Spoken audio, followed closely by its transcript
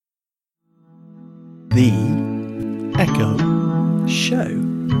The Echo Show.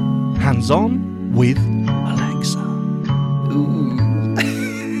 Hands-on with Alexa. Ooh.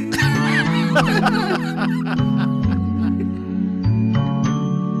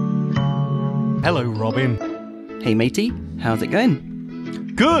 Hello, Robin. Hey, matey. How's it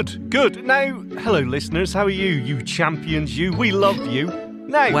going? Good. Now, hello, listeners. How are you? You champions, you. We love you.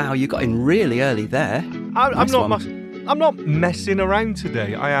 Now, Wow, you got in really early there. I'm not messing around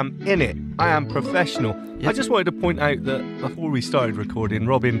today. I am in it. I am professional. Yep. I just wanted to point out that before we started recording,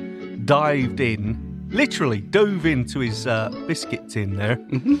 Robin literally dove into his biscuit tin there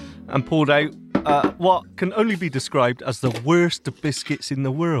and pulled out what can only be described as the worst of biscuits in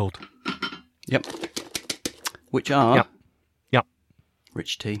the world. Yep. Which are? Yep.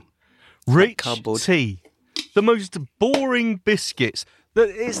 Rich tea. Rich Cardboard. tea. The most boring biscuits.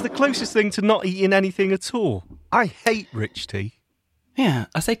 It's the closest thing to not eating anything at all. I hate rich tea. Yeah,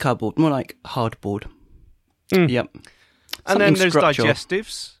 I say cardboard, more like hardboard. Yep. And then there's structural.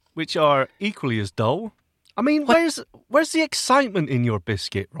 digestives, which are equally as dull. I mean, where's the excitement in your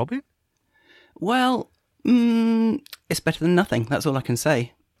biscuit, Robin? Well, it's better than nothing. That's all I can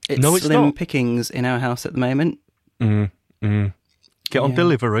say. It's No, it's slim not. pickings in our house at the moment. Get on Yeah.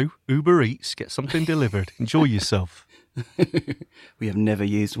 Deliveroo, Uber Eats, get something delivered. Enjoy yourself. We have never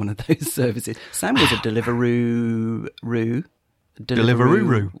used one of those services. Sam was a Deliveroo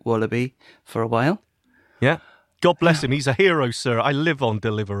wallaby for a while. Yeah. God bless him. He's a hero, sir. I live on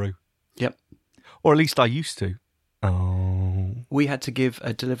Deliveroo. Yep. Or at least I used to. Oh. We had to give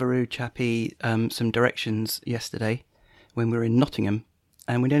a Deliveroo chappie some directions yesterday when we were in Nottingham,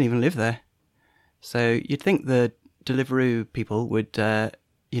 and we don't even live there. So you'd think the Deliveroo people would,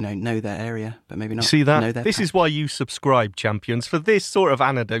 know their area, but maybe not. See know that? their This is why you subscribe, champions, for this sort of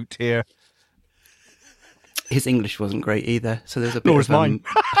anecdote here. His English wasn't great either, so there's a bit Nor of is mine.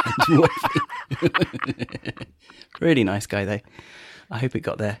 Really nice guy, though. I hope it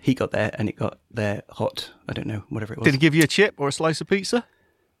got there. He got there, and it got there hot. I don't know, whatever it was. Did he give you a chip or a slice of pizza?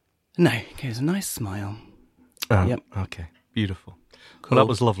 No, he gave us a nice smile. Oh, Yep. Okay. Beautiful. Cool. Well, that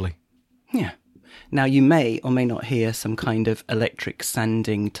was lovely. Yeah. Now, you may or may not hear some kind of electric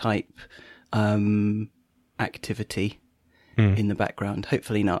sanding type activity in the background.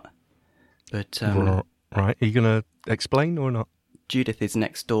 Hopefully not. But Right. Are you going to explain or not? Judith is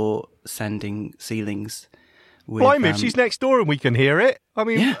next door sanding ceilings. With, Blimey, if she's next door and we can hear it. I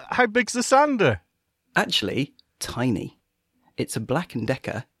mean, Yeah. How big's the sander? Actually, tiny. It's a Black &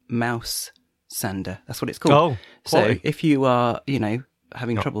 Decker mouse sander. That's what it's called. Oh, so quality. if you are,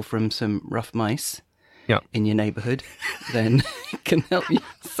 having trouble from some rough mice in your neighbourhood, then it can help you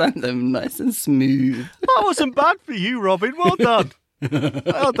sand them nice and smooth. That wasn't bad for you, Robin. Well done.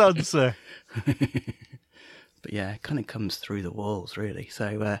 Well done, sir. But yeah, it kind of comes through the walls, really.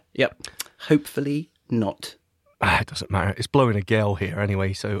 So, hopefully not. It doesn't matter. It's blowing a gale here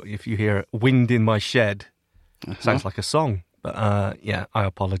anyway, so if you hear wind in my shed, it sounds like a song. But I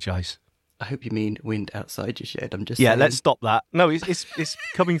apologise. I hope you mean wind outside your shed. I'm just Yeah, saying. let's stop that. No, it's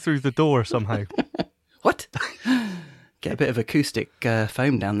coming through the door somehow. What? Get a bit of acoustic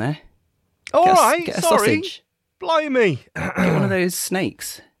foam down there. All Get right, get a sorry. sausage. Blimey. Get one of those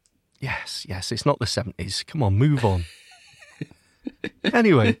snakes. Yes, it's not the 70s. Come on, move on.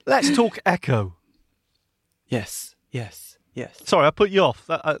 Anyway, let's talk Echo. Yes. Sorry, I put you off.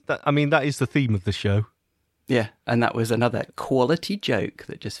 That is the theme of the show. Yeah, and that was another quality joke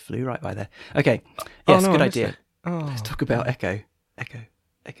that just flew right by there. Okay, yes, good idea. Let's talk about Echo.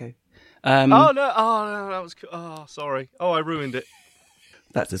 Oh, no, that was... Oh, sorry. Oh, I ruined it.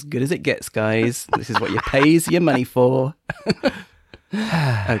 That's as good as it gets, guys. This is what you pays your money for.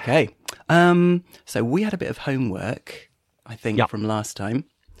 Okay. So we had a bit of homework, I think, from last time.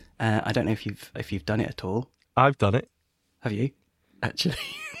 I don't know if you've done it at all. I've done it. Have you? Actually.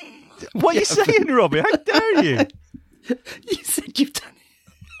 What are you saying, Robbie? How dare you? You said you've done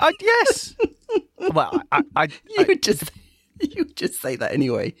it. Yes. Well, You would just say that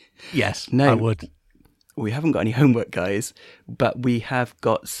anyway. Yes, No. I would. We haven't got any homework, guys, but we have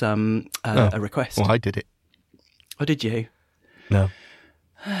got some a request. Well, I did it. Oh, did you? No.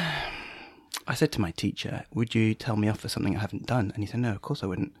 I said to my teacher, would you tell me off for something I haven't done? And he said, no, of course I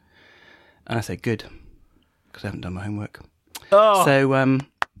wouldn't. And I said, good, because I haven't done my homework. Oh. So,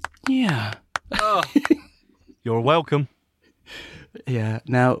 yeah. Oh. You're welcome. Yeah.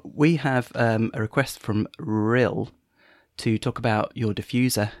 Now, we have a request from Rill to talk about your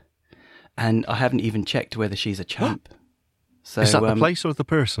diffuser. And I haven't even checked whether she's a champ. So, Is that the place or the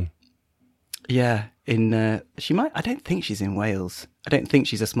person? Yeah. She might. I don't think she's in Wales. I don't think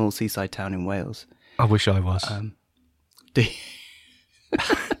she's a small seaside town in Wales. I wish I was. Do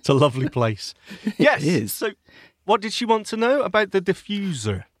It's a lovely place. Yes. It is. So what did she want to know about the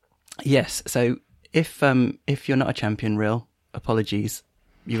diffuser? Yes. So if you're not a champion reel, apologies,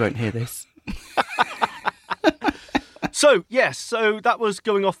 you won't hear this. So, yes, so that was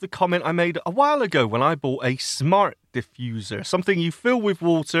going off the comment I made a while ago when I bought a smart diffuser, something you fill with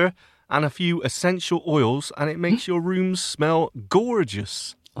water and a few essential oils, and it makes your room smell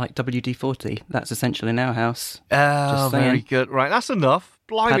gorgeous. Like WD-40, that's essential in our house. Oh, Just saying. very good. Right, that's enough.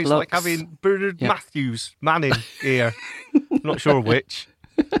 Blimey, it's like Padlocks. having Bernard Yep. Matthews Manning here. Not sure which.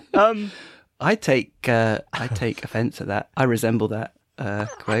 I take offence at that. I resemble that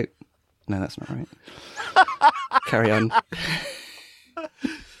quote. No, that's not right. Carry on.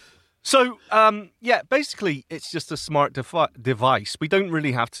 So, basically, it's just a smart device. We don't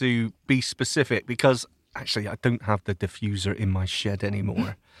really have to be specific because, actually, I don't have the diffuser in my shed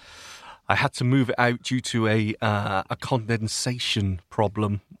anymore. I had to move it out due to a condensation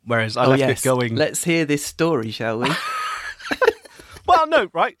problem, whereas I left it going... Let's hear this story, shall we? Well, no,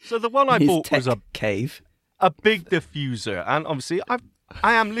 right? So the one I His bought was tech cave. a big diffuser, and obviously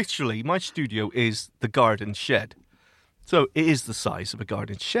I am literally, my studio is the garden shed. So it is the size of a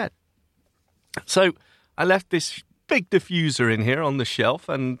garden shed. So I left this big diffuser in here on the shelf,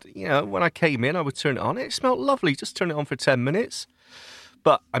 and, you know, when I came in, I would turn it on. It smelled lovely. Just turn it on for 10 minutes.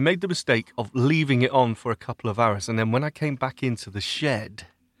 But I made the mistake of leaving it on for a couple of hours, and then when I came back into the shed,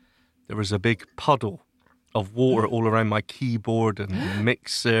 there was a big puddle of water all around my keyboard and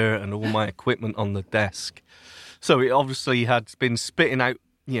mixer and all my equipment on the desk. So it obviously had been spitting out,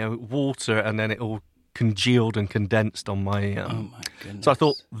 you know, water, and then it all congealed and condensed on my... Oh, my goodness. So I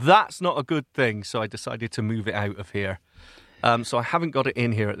thought, that's not a good thing, so I decided to move it out of here. So I haven't got it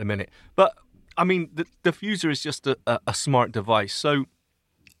in here at the minute. But, I mean, the diffuser is just a smart device. So,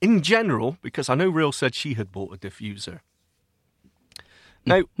 in general, because I know Real said she had bought a diffuser.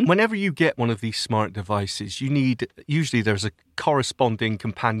 Now, whenever you get one of these smart devices, usually there's a corresponding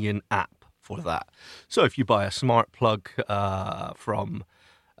companion app for that. So if you buy a smart plug from,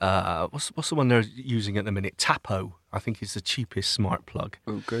 what's the one they're using at the minute? Tapo, I think, is the cheapest smart plug.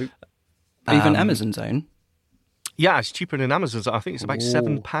 Okay. Even Amazon's own. Yeah, it's cheaper than Amazon's. I think it's about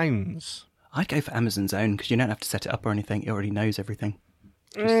 £7. I'd go for Amazon's own because you don't have to set it up or anything. It already knows everything.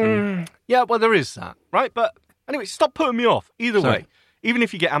 Yeah, well, there is that, right? But anyway, stop putting me off. Either Sorry. way, even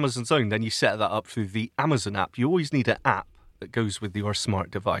if you get Amazon's own, then you set that up through the Amazon app. You always need an app that goes with your smart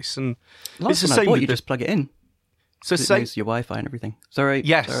device. And Last it's the time I same bought, with you just plug it in. So It knows your Wi-Fi and everything. Sorry.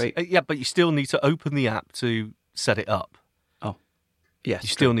 yes, Sorry. yeah, but you still need to open the app to set it up. Oh, yes. You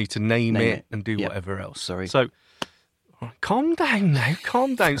still need to name Name it it. and do Yep. whatever else. Sorry. So calm down now,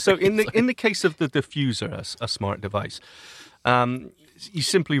 calm down. So in the case of the diffuser, a smart device, you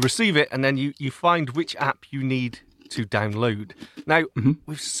simply receive it and then you find which app you need to download. Now,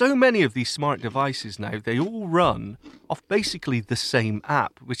 with so many of these smart devices now, they all run off basically the same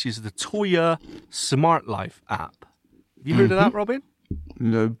app, which is the Toya Smart Life app. Have you heard of that, Robin?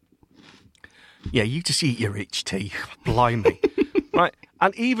 No. Yeah, you just eat your HT. Blimey. Right.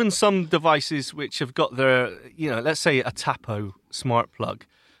 And even some devices which have got their, let's say a Tapo smart plug.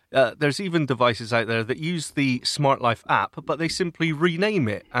 There's even devices out there that use the Smart Life app, but they simply rename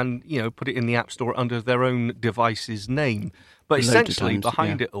it and, put it in the App Store under their own device's name. But Loads of essentially, times,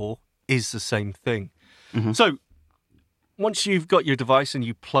 behind yeah. it all is the same thing. So once you've got your device and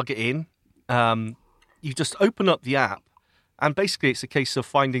you plug it in, you just open up the app, and basically it's a case of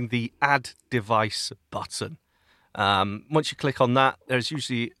finding the Add Device button. Once you click on that, there's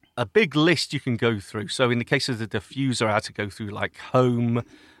usually a big list you can go through. So in the case of the diffuser, I had to go through like Home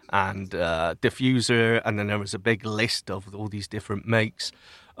and diffuser, and then there was a big list of all these different makes.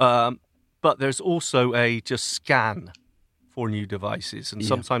 But there's also a just scan for new devices, and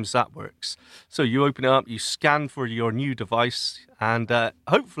sometimes that works. So you open it up, you scan for your new device, and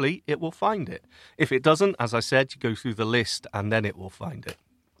hopefully it will find it. If it doesn't, as I said, you go through the list, and then it will find it.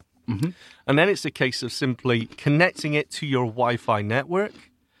 And then it's a case of simply connecting it to your Wi-Fi network,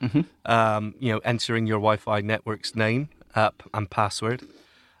 entering your Wi-Fi network's name and password,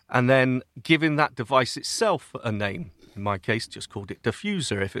 and then giving that device itself a name. In my case, just called it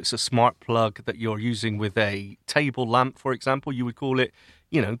diffuser. If it's a smart plug that you're using with a table lamp, for example, you would call it,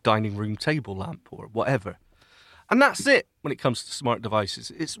 dining room table lamp or whatever. And that's it when it comes to smart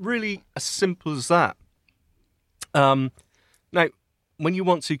devices. It's really as simple as that. Now, when you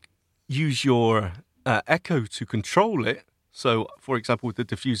want to use your Echo to control it, so, for example, with the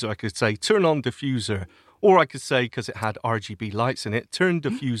diffuser, I could say, turn on diffuser. Or I could say, because it had RGB lights in it, turn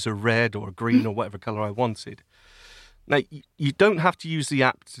diffuser red or green or whatever colour I wanted. Now, you don't have to use the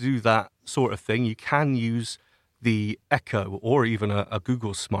app to do that sort of thing. You can use the Echo or even a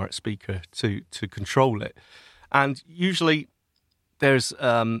Google smart speaker to control it. And usually there's,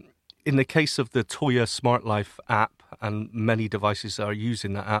 in the case of the Toya Smart Life app, and many devices are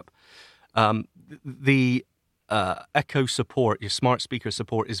using that app, the Echo support, your smart speaker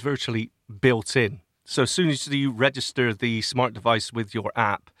support, is virtually built in. So as soon as you register the smart device with your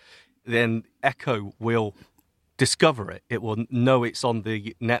app, then Echo will discover it. It will know it's on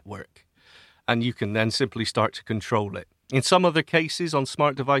the network, and you can then simply start to control it. In some other cases, on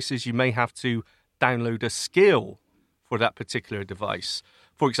smart devices, you may have to download a skill for that particular device.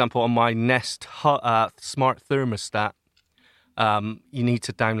 For example, on my Nest smart thermostat, you need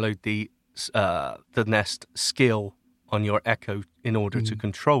to download the Nest skill on your Echo in order to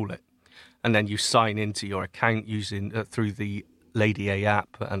control it. And then you sign into your account using through the Lady A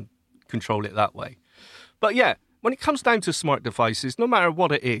app and control it that way. But yeah, when it comes down to smart devices, no matter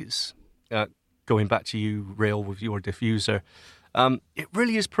what it is, going back to you, Real, with your diffuser, it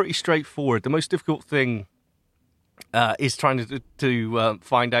really is pretty straightforward. The most difficult thing is trying to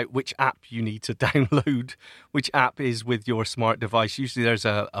find out which app you need to download, which app is with your smart device. Usually there's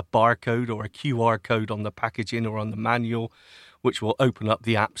a barcode or a QR code on the packaging or on the manual, which will open up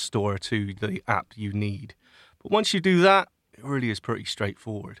the app store to the app you need. But once you do that, it really is pretty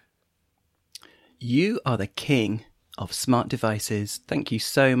straightforward. You are the king of smart devices. Thank you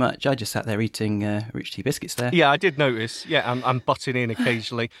so much. I just sat there eating Rich Tea biscuits there. Yeah, I did notice. Yeah, I'm butting in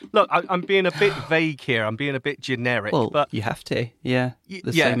occasionally. Look, I'm being a bit vague here. I'm being a bit generic. Well, but you have to. Yeah.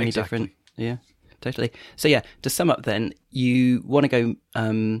 There's so many different... Yeah, totally. So yeah, to sum up then, you want to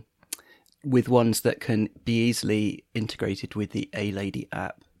go with ones that can be easily integrated with the A-Lady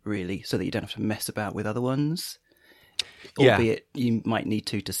app, really, so that you don't have to mess about with other ones. Albeit you might need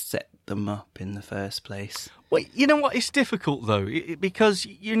to set them up in the first place. Well, you know what? It's difficult, though, because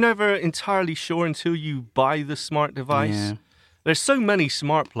you're never entirely sure until you buy the smart device. Yeah. There's so many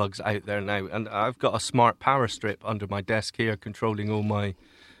smart plugs out there now, and I've got a smart power strip under my desk here controlling all my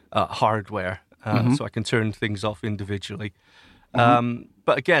hardware, so I can turn things off individually.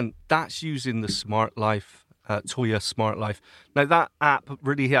 But again, that's using the Smart Life, Toya Smart Life. Now, that app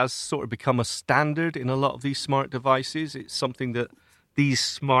really has sort of become a standard in a lot of these smart devices. It's something that these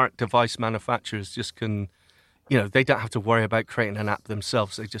smart device manufacturers just can, they don't have to worry about creating an app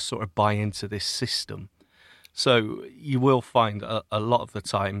themselves. They just sort of buy into this system. So you will find a lot of the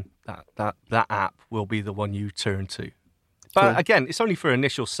time that app will be the one you turn to. But again, it's only for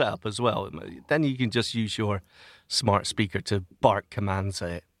initial setup as well. Then you can just use your smart speaker to bark commands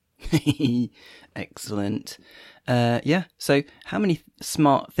at it. Excellent. So how many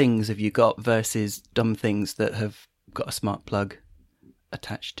smart things have you got versus dumb things that have got a smart plug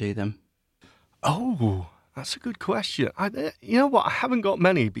attached to them? Oh, that's a good question. You know what? I haven't got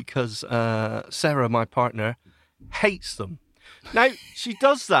many because Sarah, my partner, hates them. Now, she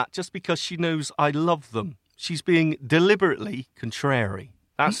does that just because she knows I love them. She's being deliberately contrary.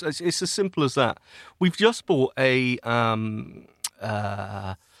 It's as simple as that. We've just bought a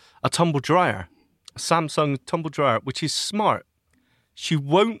tumble dryer, a Samsung tumble dryer, which is smart. She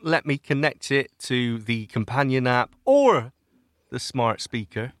won't let me connect it to the companion app or the smart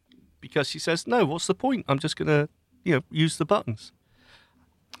speaker because she says, no, what's the point? I'm just going to, use the buttons.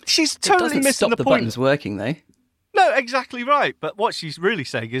 She's totally missing the point. The buttons working, though. No, exactly right. But what she's really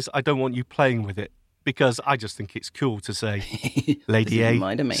saying is, I don't want you playing with it. Because I just think it's cool to say, Lady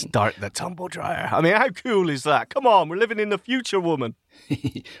A, start the tumble dryer. I mean, how cool is that? Come on, we're living in the future, woman.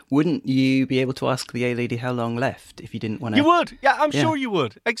 Wouldn't you be able to ask the A-Lady how long left if you didn't want to? You would. Yeah, I'm sure you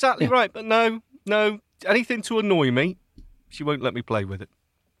would. Exactly right. But no, anything to annoy me, she won't let me play with it.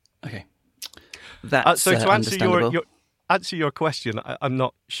 Okay. That's so to answer your question, I'm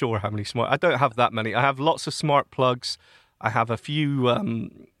not sure how many smart... I don't have that many. I have lots of smart plugs. I have a few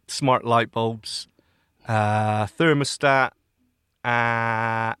smart light bulbs. Thermostat,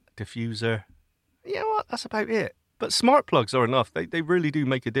 diffuser. You know what? That's about it. But smart plugs are enough. They really do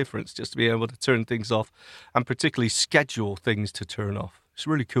make a difference just to be able to turn things off and particularly schedule things to turn off. It's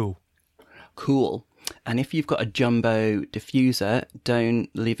really cool. Cool. And if you've got a jumbo diffuser, don't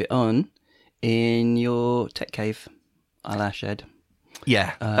leave it on in your tech cave, a la Shed.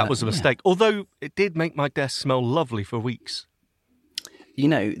 Yeah, that was a mistake. Yeah. Although it did make my desk smell lovely for weeks.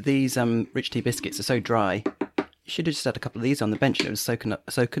 These Rich Tea biscuits are so dry. You should have just had a couple of these on the bench. It was soaking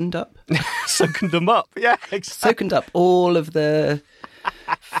up. Soaking them up. Yeah, exactly. Soaking up all of the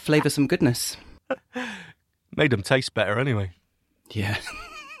flavoursome goodness. Made them taste better anyway. Yeah.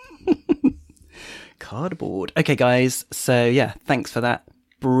 Cardboard. Okay, guys. So, yeah, thanks for that.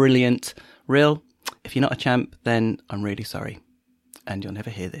 Brilliant. Real, if you're not a champ, then I'm really sorry. and you'll never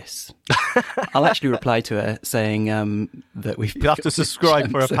hear this. I'll actually reply to her saying that we've... You have to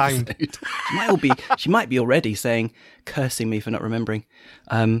subscribe for £1. She might be already saying, cursing me for not remembering.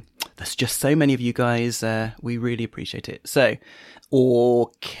 There's just so many of you guys. We really appreciate it. So,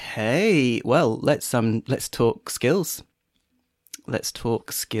 okay. Well, let's talk skills. Let's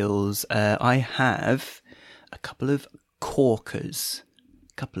talk skills. I have a couple of corkers,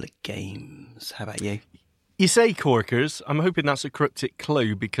 a couple of games. How about you? You say corkers. I'm hoping that's a cryptic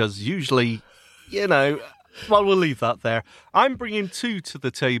clue because usually, well, we'll leave that there. I'm bringing 2 to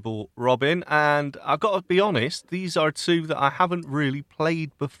the table, Robin, and I've got to be honest, these are 2 that I haven't really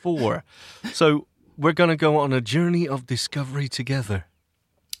played before. So we're going to go on a journey of discovery together.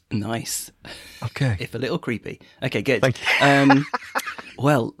 Nice. Okay. If a little creepy. Okay, good. Thank you.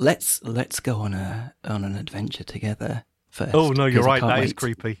 Well, let's go on an adventure together first. Oh, no, you're right. That is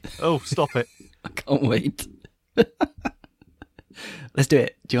creepy. Oh, stop it. I can't wait. Let's do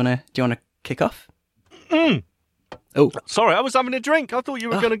it. Do you wanna kick off? Oh, sorry, I was having a drink. I thought you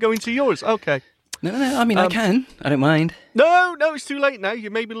were going to go into yours. Okay. No. I mean, I can. I don't mind. No, it's too late now.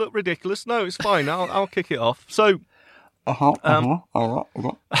 You made me look ridiculous. No, it's fine. I'll kick it off. So,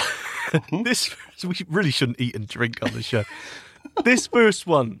 this we really shouldn't eat and drink on the show. This first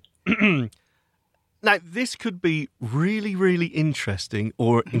one. Now, this could be really, really interesting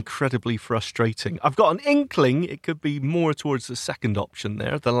or incredibly frustrating. I've got an inkling it could be more towards the second option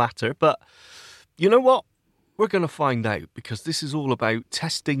there, the latter. But you know what? We're going to find out because this is all about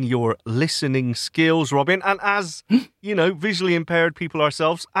testing your listening skills, Robin. And as, visually impaired people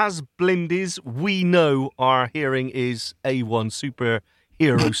ourselves, as blindies, we know our hearing is A1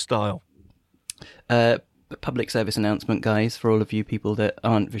 superhero style. Public service announcement, guys, for all of you people that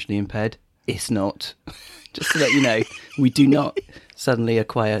aren't visually impaired. It's not. Just to let you know, we do not suddenly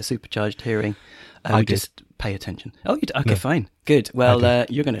acquire supercharged hearing. We just pay attention. Oh, you okay, fine. Good. Well,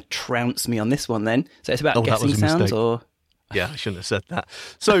 you're going to trounce me on this one then. So it's about guessing sounds mistake. or... Yeah, I shouldn't have said that.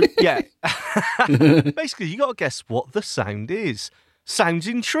 So, yeah. Basically, you got to guess what the sound is. Sounds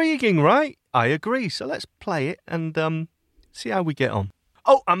intriguing, right? I agree. So let's play it and see how we get on.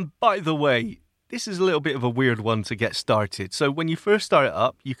 Oh, and by the way, this is a little bit of a weird one to get started. So when you first start it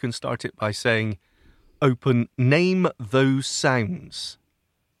up, you can start it by saying, open, name those sounds.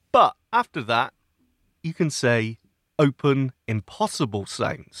 But after that, you can say, open, impossible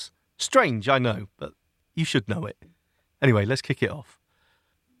sounds. Strange, I know, but you should know it. Anyway, let's kick it off.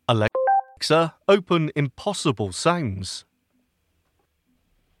 Alexa, open impossible sounds.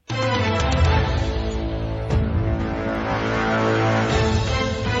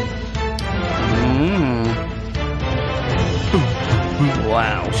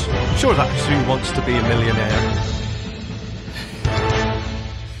 Wow. Sure, that's who wants to be a millionaire.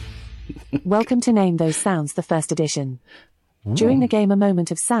 Welcome to Name Those Sounds, the first edition. Ooh. During the game, a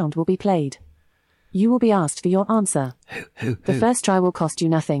moment of sound will be played. You will be asked for your answer. Who? The first try will cost you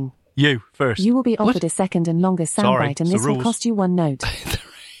nothing. You, first. You will be offered a second and longer soundbite, and this will cost you 1 note.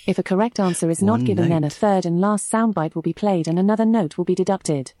 If a correct answer is not given, then a third and last soundbite will be played and another note will be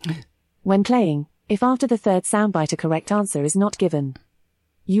deducted. When playing, if after the third soundbite a correct answer is not given,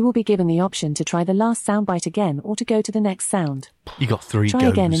 you will be given the option to try the last soundbite again or to go to the next sound. You got 3 Try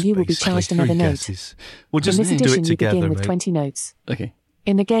goes, again and you will be charged another note. We'll just In this do edition, it you together, begin with mate. 20 notes. Okay.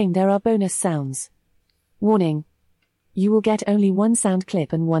 In the game, there are bonus sounds. Warning. You will get only 1 sound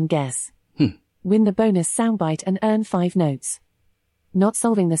clip and 1 guess. Win the bonus soundbite and earn 5 notes. Not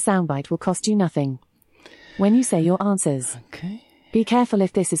solving the soundbite will cost you nothing. When you say your answers, Okay. be careful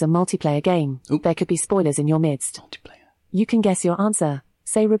if this is a multiplayer game. Oop. There could be spoilers in your midst. Multiplayer. You can guess your answer,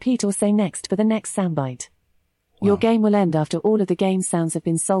 say repeat or say next for the next soundbite. Your game will end after all of the game sounds have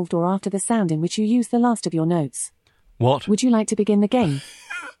been solved or after the sound in which you use the last of your notes. What? Would you like to begin the game?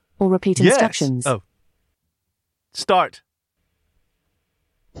 Or repeat instructions? Yes. Oh. Start.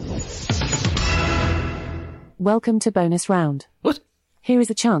 Welcome to bonus round. What? Here is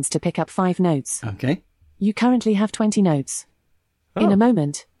a chance to pick up 5 notes. Okay. You currently have 20 notes. In a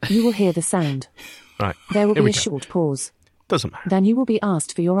moment, you will hear the sound. Right. There will Here be we a go. short pause. Doesn't matter. Then you will be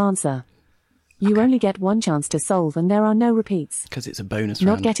asked for your answer. You only get 1 chance to solve and there are no repeats. Because it's a bonus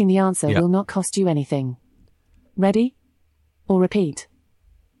Not round. getting the answer Yeah. will not cost you anything. Ready? Or repeat?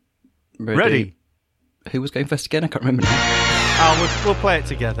 Ready. Who was going first again? I can't remember now. We'll play it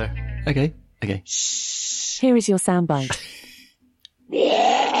together. Okay. Here is your soundbite.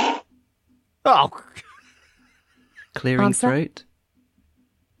 Oh. Clearing Answer? throat.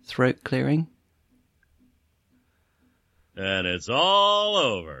 Throat clearing. And it's all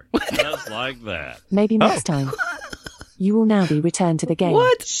over. Just like that. Maybe next time. You will now be returned to the game.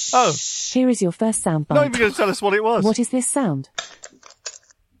 What? Oh. Here is your first Not even soundbite. going to tell us what it was. What is this sound?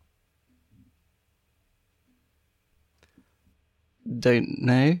 don't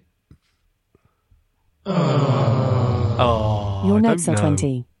know. Oh, Your I notes don't are know.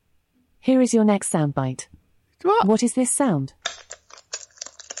 20. Here is your next soundbite. What is this sound?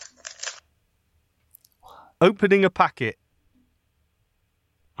 Opening a packet.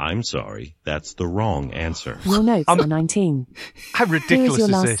 I'm sorry, that's the wrong answer. Your notes are 19. How Here ridiculous is your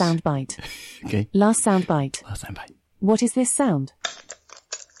last this? soundbite. Okay. Last soundbite. Last soundbite. What is this sound?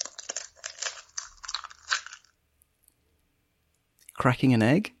 Cracking an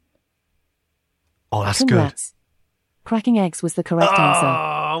egg? Oh, that's Congrats. Cracking eggs was the correct good. answer.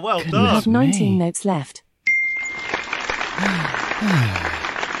 Oh, well Goodness. You done. have 19 me. notes left.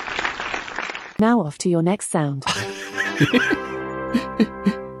 Now off to your next sound.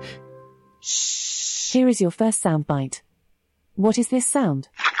 Here is your first soundbite. What is this sound?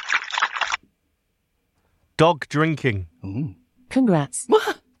 Dog drinking. Ooh. Congrats.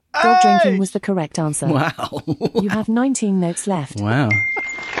 What? Dog drinking was the correct answer. Wow. You have 19 notes left. Wow.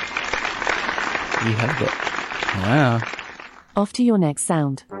 You have got... Wow. Off to your next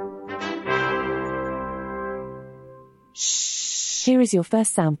sound. Here is your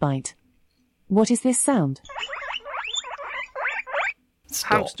first soundbite. What is this sound?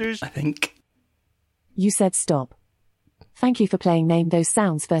 Stop, Hamsters. I think. You said stop. Thank you for playing Name Those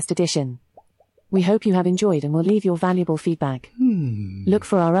Sounds First Edition. We hope you have enjoyed and will leave your valuable feedback. Look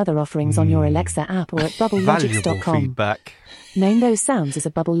for our other offerings on your Alexa app or at Valuable bubblelogics.com. feedback. Name Those Sounds is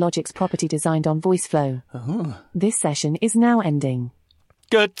a Bubble Logics property designed on VoiceFlow. Oh. This session is now ending.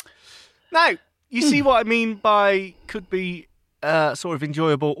 Good. Now, you see what I mean by could be sort of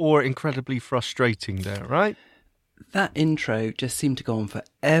enjoyable or incredibly frustrating there, right? That intro just seemed to go on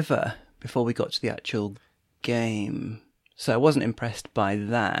forever before we got to the actual game. So I wasn't impressed by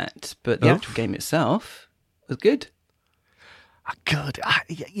that, but the Oh. actual game itself was good. Good.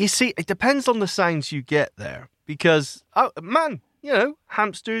 You see, it depends on the sounds you get there. Because, oh, man, you know,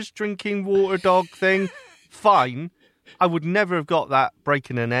 hamsters, drinking water, dog thing, fine. I would never have got that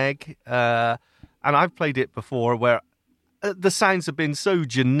breaking an egg. And I've played it before where the sounds have been so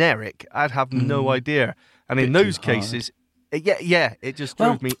generic, I'd have no idea. And in Bit those too hard. cases, it just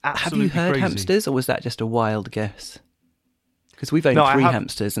drove me absolutely have you heard crazy. hamsters, or was that just a wild guess? Because we've owned No, I 3 have-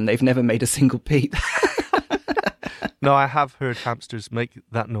 hamsters and they've never made a single peep. No, I have heard hamsters make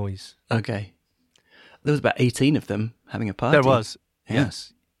that noise. Okay. There was about 18 of them having a party. There was. Yeah.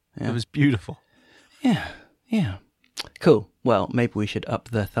 Yes. Yeah. It was beautiful. Yeah, yeah. Cool. Well, maybe we should up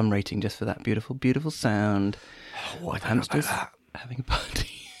the thumb rating just for that beautiful, beautiful sound Oh, I of don't know hamsters about having a party.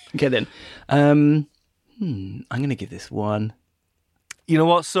 Okay, then. I'm going to give this 1. You know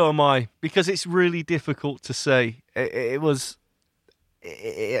what? So am I. Because it's really difficult to say. It was...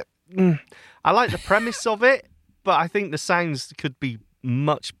 I like the premise of it, but I think the sounds could be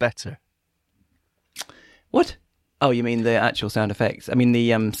much better. What? Oh, you mean the actual sound effects? I mean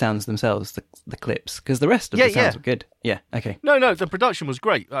the sounds themselves, the clips, because the rest of the sounds were good. Yeah, okay. No, the production was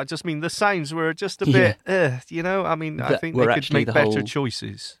great. I just mean the sounds were just a bit, you know? I mean, I That think were they could actually make the better whole-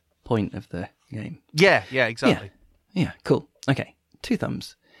 choices. Point of the game. Yeah, exactly. Yeah, cool. Okay, 2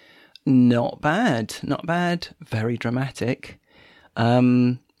 thumbs. Not bad. Very dramatic.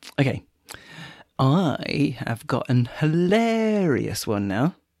 Okay. I have got an hilarious one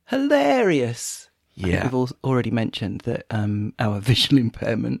now. Hilarious. I think Yeah. we've already mentioned that our visual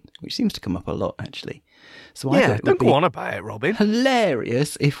impairment, which seems to come up a lot actually. So I thought it would don't be go on about it, Robin.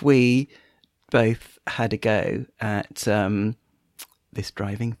 hilarious if we both had a go at this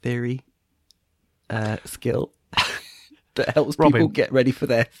driving theory skill that helps people Robin. get ready for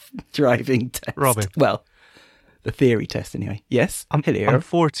their driving test. Robin. Well, the theory test anyway. Yes, I'm here.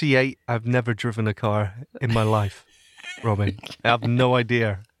 48. I've never driven a car in my life, Robin. I have no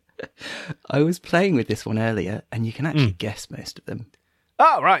idea. I was playing with this one earlier, and you can actually guess most of them.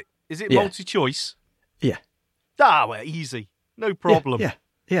 Oh, right. Is it Yeah. multi-choice? Yeah. Ah, well, easy. No problem. Yeah.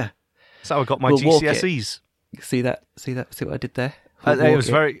 That's how I got my We'll walk it. GCSEs. See that? See what I did there? It We'll was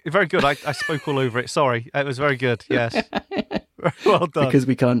walk very, very good. I spoke all over it. Sorry. It was very good. Yes. Well done. because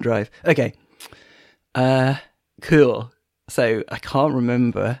we can't drive. Okay. Cool. So I can't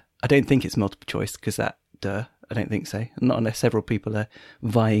remember. I don't think it's multiple choice because I don't think so. Not unless several people are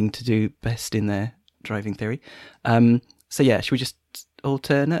vying to do best in their driving theory. So yeah, should we just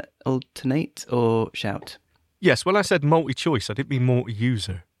alternate or shout? Yes, when I said multi-choice, I didn't mean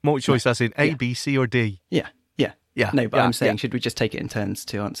multi-user. Multi-choice as in A, B, C, or D. Yeah. Yeah. No, but yeah, I'm saying, yeah. should we just take it in turns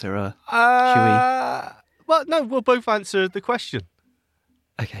to answer? Well, no, we'll both answer the question.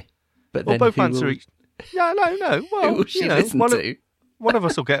 Okay. But We'll then both who answer will, each. Yeah, no. who Well, will she you know, listen to? one of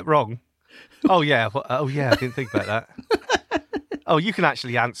us will get it wrong. Oh yeah. I didn't think about that. Oh, you can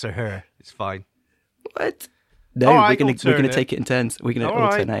actually answer her. It's fine. What? No, right, we're gonna take it in turns. We're gonna All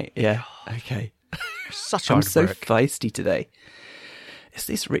right. alternate. Yeah. Okay. Such I'm hard so work. feisty today. It's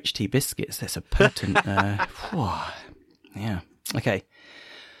these rich tea biscuits. There's a potent. Yeah. Okay.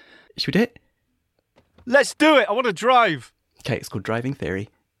 Should we do it? Let's do it. I want to drive. Okay, it's called Driving Theory.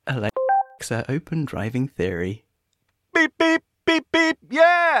 Alexa, open Driving Theory. Beep, beep, beep, beep.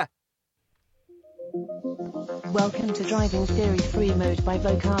 Yeah. Welcome to Driving Theory Free Mode by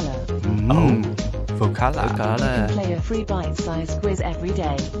Vocala. Vocala. You can play a free bite-sized quiz every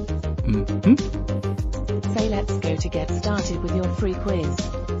day. Say let's go to get started with your free quiz.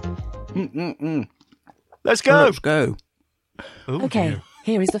 Let's go. Let's go. Oh, Okay, dear.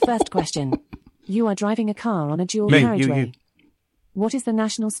 here is the first question. You are driving a car on a dual Me, carriageway. you. What is the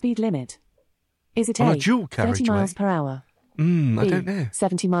national speed limit? Is it On A, a dual 30 carriageway? miles per hour, I B, don't know.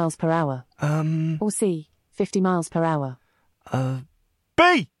 70 miles per hour, or C, 50 miles per hour?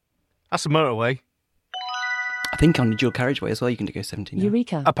 B. That's a motorway. I think on the dual carriageway as well, you can go 70 now.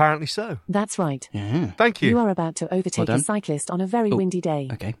 Eureka. Apparently so. That's right. Yeah. Thank you. You are about to overtake Well a done. cyclist on a very windy day.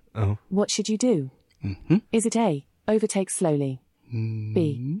 Okay. Oh. What should you do? Is it A, overtake slowly,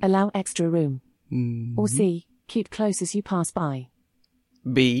 B, allow extra room, or C, keep close as you pass by?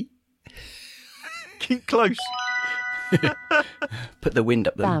 B. Keep close. Put the wind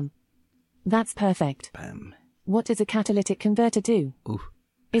up them. Bam. That's perfect. Bam. What does a catalytic converter do? Ooh.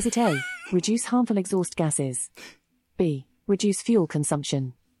 Is it A, reduce harmful exhaust gases, B, reduce fuel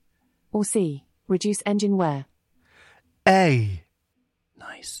consumption, or C, reduce engine wear? A.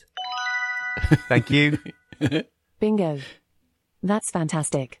 Nice. Thank you. Bingo. That's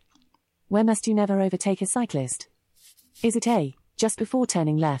fantastic. Where must you never overtake a cyclist? Is it A, just before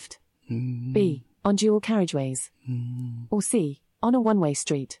turning left, B, on dual carriageways, or C, on a one-way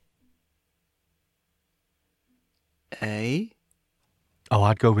street? A. Oh,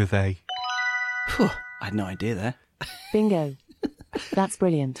 I'd go with A. Phew, I had no idea there. Bingo. That's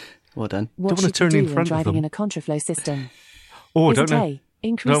brilliant. Well done. What Don't wanna should turn you in do when front of driving them. in a contraflow system? Oh, Is don't it know. A,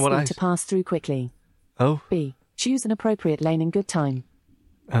 increase Don't know what speed that to is. pass through quickly, Oh. B, choose an appropriate lane in good time,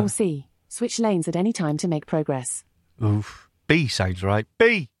 or C, switch lanes at any time to make progress? Oof. B sounds right.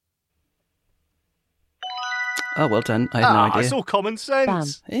 B. Oh, well done. I had no idea. It's all common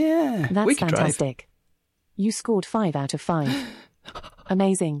sense. Yeah. That's we could fantastic. You scored 5 out of 5.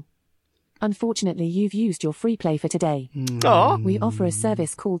 Amazing. Unfortunately, you've used your free play for today. Aw. We offer a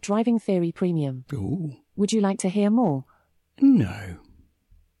service called Driving Theory Premium. drive. Ooh. Would you like to hear more? No.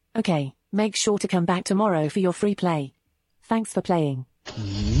 Okay, make sure to come back tomorrow for your free play. Thanks for playing.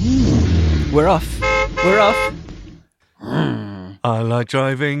 We're off. We're off. I like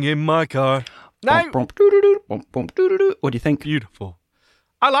driving in my car. No. Bump, bump, doo-doo-doo, bump, bump, doo-doo-doo. What do you think? Beautiful.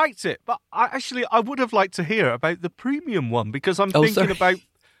 I liked it, but I would have liked to hear about the premium one because I'm thinking sorry. about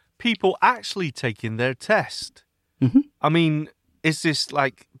people actually taking their test. I mean, is this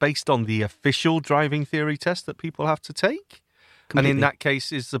like based on the official driving theory test that people have to take? And in Completely. that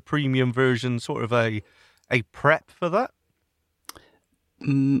case, is the premium version sort of a prep for that?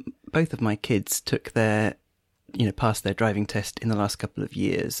 Both of my kids took their, passed their driving test in the last couple of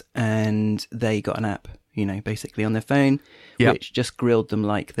years, and they got an app, basically on their phone, Yep. which just grilled them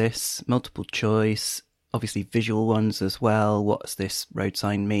like this, multiple choice, obviously visual ones as well. What's this road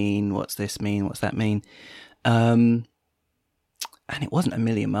sign mean? What's this mean? What's that mean? And it wasn't a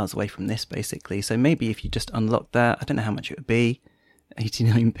million miles away from this, basically. So maybe if you just unlock that, I don't know how much it would be,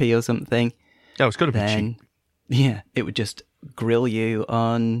 89p or something. Oh, it's got to be Then, cheap. yeah, it would just grill you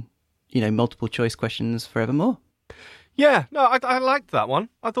on, multiple choice questions forevermore. Yeah, no, I liked that one.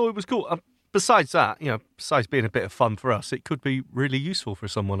 I thought it was cool. Besides that, besides being a bit of fun for us, it could be really useful for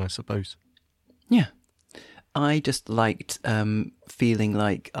someone, I suppose. Yeah. I just liked feeling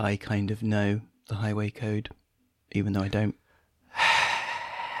like I kind of know the highway code, even though I don't.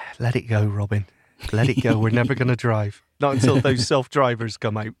 Let it go, Robin. Let it go. We're never going to drive. Not until those self-drivers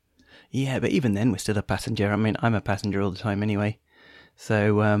come out. Yeah, but even then, we're still a passenger. I mean, I'm a passenger all the time anyway.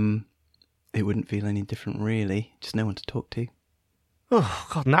 So it wouldn't feel any different, really. Just no one to talk to. Oh,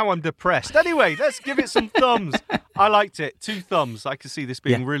 God, now I'm depressed. Anyway, let's give it some thumbs. I liked it. 2 thumbs. I can see this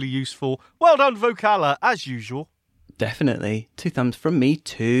being really useful. Well done, Vocala, as usual. Definitely. 2 thumbs from me,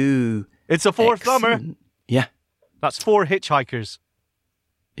 too. It's a 4 thumber. Excellent. Yeah. That's 4 hitchhikers.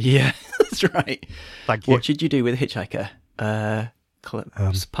 Yeah, that's right. Thank you. What should you do with a hitchhiker?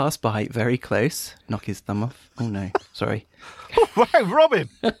 Pass by very close, knock his thumb off. Oh, no. Sorry. Wow, Robin.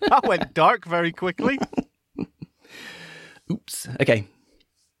 That went dark very quickly. Oops. Okay.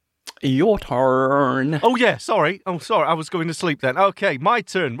 Your turn. Oh, yeah, sorry. I was going to sleep then. Okay, my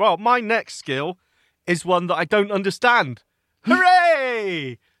turn. Well, my next skill is one that I don't understand.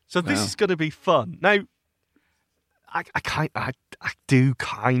 Hooray! So this is going to be fun. Now, I do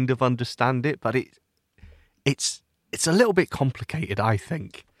kind of understand it, but it's a little bit complicated, I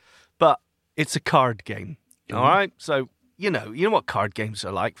think. But it's a card game, all right? So, you know what card games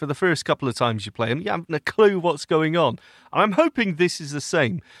are like. For the first couple of times you play them, you haven't a clue what's going on. And I'm hoping this is the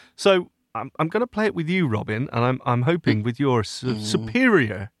same. So I'm going to play it with you, Robin, and I'm hoping with your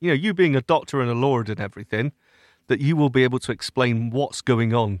superior, you being a doctor and a lord and everything, that you will be able to explain what's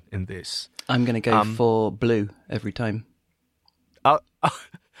going on in this. I'm going to go for blue every time.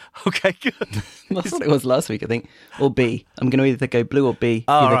 Okay, good. That's what it was last week, I think. Or B. I'm going to either go blue or B.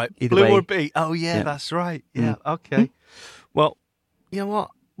 Right. Either Blue way. or B. Oh, yeah, that's right. Yeah, okay. Well, you know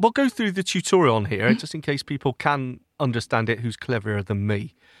what? We'll go through the tutorial on here, just in case people can understand it who's cleverer than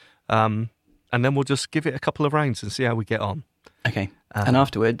me. And then we'll just give it a couple of rounds and see how we get on. Okay. And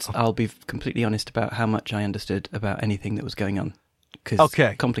afterwards, I'll be completely honest about how much I understood about anything that was going on. Because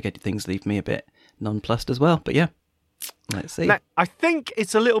complicated things leave me a bit nonplussed as well. But yeah, let's see. Now, I think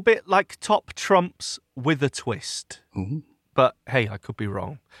it's a little bit like Top Trumps with a twist. Ooh. But hey, I could be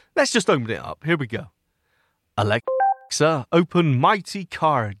wrong. Let's just open it up. Here we go. Alexa, open Mighty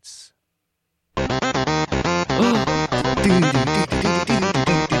Cards.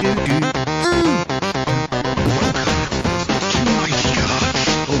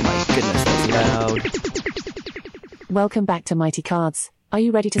 Oh my goodness, that's loud. Welcome back to Mighty Cards. Are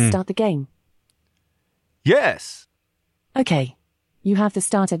you ready to start the game? Yes. Okay. You have the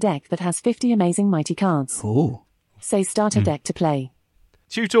starter deck that has 50 amazing Mighty Cards. Ooh. Say starter deck to play.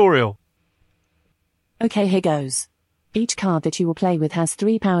 Tutorial. Okay, here goes. Each card that you will play with has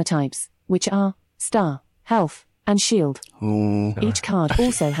 3 power types, which are Star, Health, and Shield. Ooh. Each card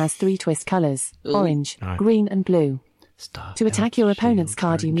also has 3 twist colors, orange, green, and blue. Star, To attack your opponent's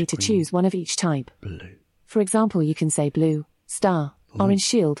card, you need to choose one of each type. Blue. For example, you can say blue, Star, orange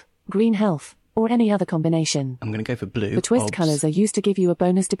Shield, green Health, or any other combination. I'm going to go for blue. The twist colors are used to give you a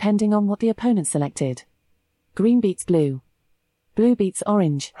bonus depending on what the opponent selected. Green beats blue, blue beats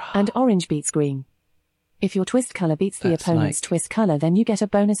orange, and orange beats green. If your twist color beats the opponent's twist color, then you get a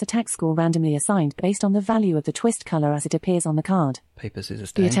bonus attack score randomly assigned based on the value of the twist color as it appears on the card. Paper,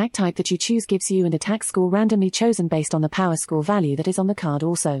 scissors, The attack type that you choose gives you an attack score randomly chosen based on the power score value that is on the card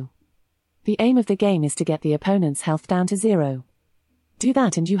also. The aim of the game is to get the opponent's health down to 0. Do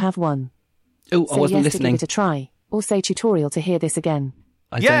that and you have won. Oh, I wasn't yes listening. To give it a try, or say tutorial to hear this again.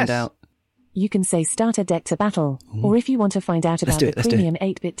 I zoned out. You can say starter deck to battle, or if you want to find out about the premium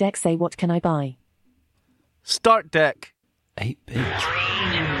 8-bit deck, say what can I buy? Start deck. 8-bit.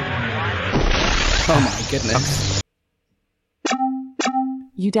 Oh my goodness.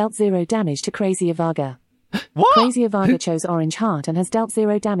 You dealt 0 damage to Crazy Avaga. What? Crazy Avaga chose Orange Heart and has dealt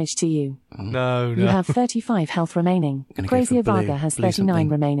 0 damage to you. No. You have 35 health remaining. Crazy Avaga has 39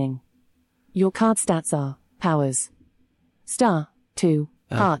 remaining. Your card stats are powers. Star, 2,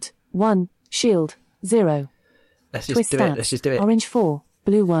 Heart, 1, Shield, 0. Let's just do it. Orange 4,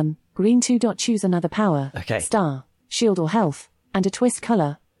 blue 1, green 2. Choose another power. Okay. Star, Shield or Health, and a twist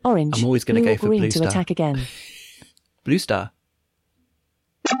color, orange, I'm always going to go for green blue to star. attack again. Blue star.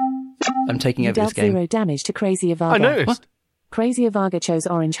 I'm taking over this dealt game. 0 damage to Crazy Avaga. I noticed. What? Crazy Avaga chose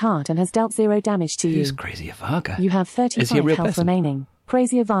Orange Heart and has dealt 0 damage to you. Who's Crazy Avaga? You have Is he a 35 real health person? remaining.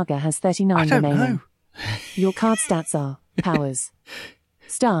 Crazy Avaga has 39 I don't remaining. know. Your card stats are powers.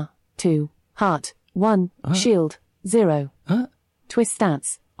 Star, 2, Heart, 1, Shield, 0. Twist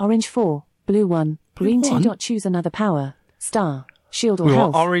stats, orange 4, blue 1, green 2. Choose another power. Star, Shield or We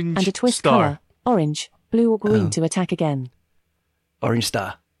want Health, orange and a twist star. color, orange, blue or green to attack again. Orange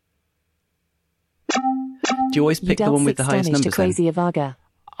star. Do you always You pick the dealt one with 6 the highest damage to numbers then? Crazy Avaga.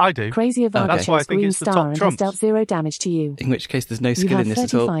 I do. Crazy Avaga That's why I chose think Green it's the Star top and has trumps. dealt 0 damage to you. In which case there's no You skill have in this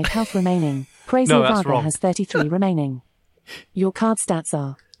at all. 35 health remaining. Crazy No, that's Avaga wrong. has 33 remaining. Your card stats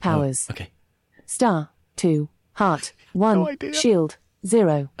are powers. Okay. Star, 2, Heart, 1, No idea. Shield,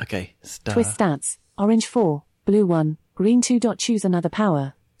 0. Okay. Star. Twist stats, orange 4, blue 1, green 2. Choose another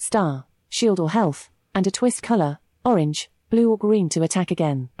power. Star, Shield or Health, and a twist color, orange, blue or green to attack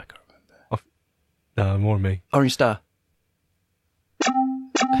again. I can't remember. No, more me. Orange star.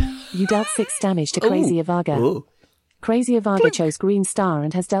 You dealt 6 damage to Crazy Avaga. Ooh. Crazy Avaga chose Green Star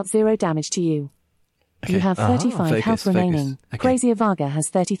and has dealt 0 damage to you. Okay. You have 35 health remaining. Okay. Crazy Avaga has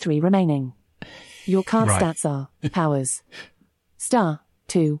 33 remaining. Your card Right. stats are powers. Star,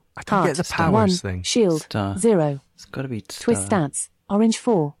 2, I don't Heart, get the powers 1, thing. Shield, Star. 0. It's got to be star. Twist stats, orange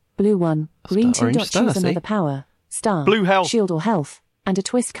 4, blue 1, green 2. Orange star, Choose see? another power. Star, Blue health. Shield or Health, and a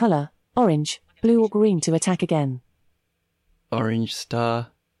twist color, orange, blue or green to attack again. Orange star.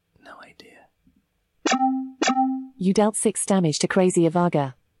 No idea. You dealt 6 damage to Crazy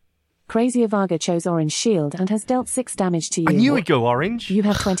Avaga. Crazy Avaga chose orange shield and has dealt 6 damage to you. I knew he'd go orange. You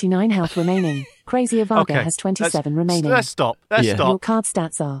have 29 health remaining. Crazy Avaga has 27 remaining. Let's stop. Let's stop. Your card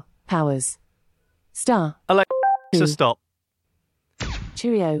stats are powers. Star. Alexa, stop.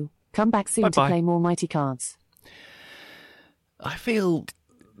 Cheerio. Come back soon to play more mighty cards. I feel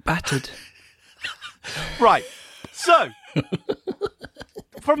battered. Right. So,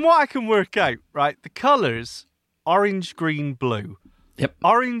 from what I can work out, right, the colours, orange, green, blue. Yep.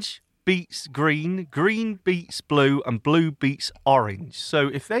 Orange beats green, green beats blue, and blue beats orange. So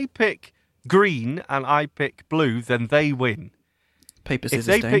if they pick green and I pick blue, then they win. Paper,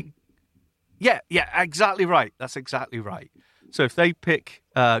 scissors, stone. Yeah, exactly right. That's exactly right. So if they pick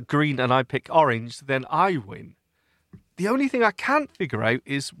green and I pick orange, then I win. The only thing I can't figure out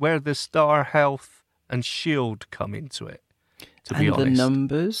is where the star, health, and shield come into it, to be honest. And the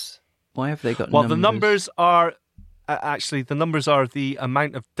numbers? Why have they got numbers? Well, the numbers are... Actually, the numbers are the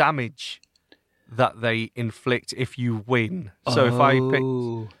amount of damage that they inflict if you win. So if I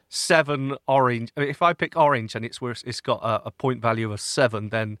pick 7 orange, if I pick orange and it's got a point value of 7,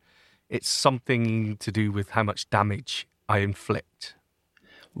 then it's something to do with how much damage I inflict.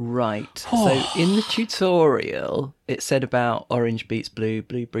 Right. So in the tutorial, it said about orange beats blue,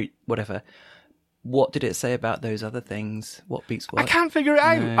 blue beats whatever. What did it say about those other things? What beats what? I can't figure it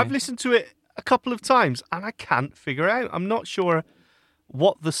out. No. I've listened to it a couple of times and I can't figure out. I'm not sure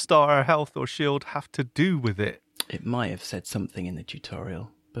what the star, health, or shield have to do with it. It might have said something in the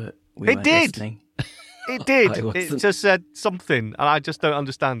tutorial, but we weren't did. Listening. It did. It just said something and I just don't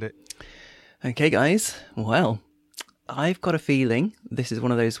understand it. Okay, guys. Well, I've got a feeling this is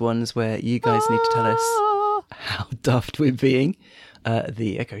one of those ones where you guys need to tell us how daft we're being.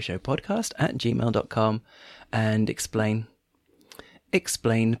 The Echo Show podcast at gmail.com and explain.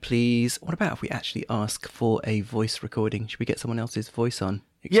 Explain, please. What about if we actually ask for a voice recording? Should we get someone else's voice on?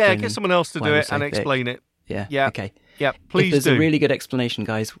 Yeah, get someone else to do it and explain it. Yeah. Okay. Yeah, please if there's a really good explanation,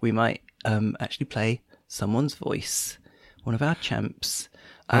 guys, we might actually play someone's voice. One of our champs.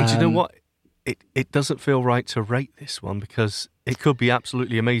 And you know what? It doesn't feel right to rate this one because it could be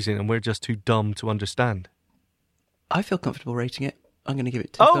absolutely amazing and we're just too dumb to understand. I feel comfortable rating it. I'm going to give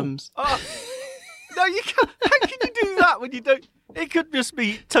it 2 thumbs. No, you can't. How can you do that when you don't? It could just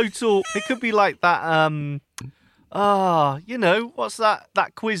be total. It could be like that. You know, what's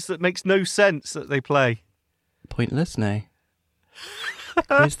that quiz that makes no sense that they play? Pointless, no.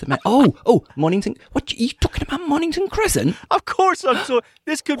 Where's the Mornington. What are you talking about? Mornington Crescent? Of course, I'm talking.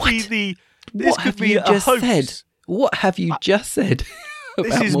 This could be the. This what could have be you a just host. said? What have you just said?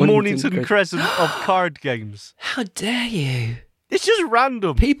 This is Mornington Crescent of card games. How dare you? It's just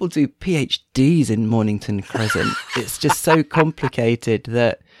random. People do PhDs in Mornington Crescent. It's just so complicated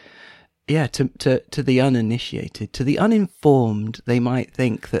that, yeah, to the uninitiated, to the uninformed, they might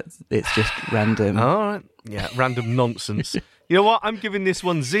think that it's just random. All right. Yeah, random nonsense. You know what? I'm giving this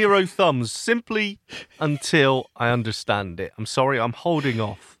one 0 thumbs simply until I understand it. I'm sorry, I'm holding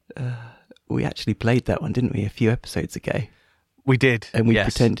off. We actually played that one, didn't we, a few episodes ago? We did. And we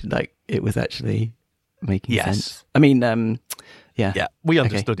pretended like it was actually making yes. sense. I mean, yeah. Yeah, we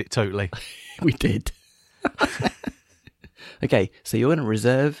understood it totally. We did. Okay, so you're going to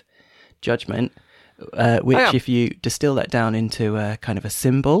reserve judgment, which if you distill that down into a kind of a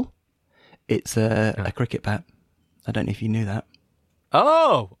symbol, it's a cricket bat. I don't know if you knew that.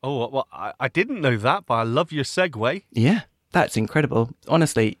 Oh, well, I didn't know that, but I love your segue. Yeah, that's incredible.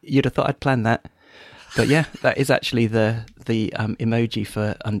 Honestly, you'd have thought I'd planned that. But yeah, that is actually the emoji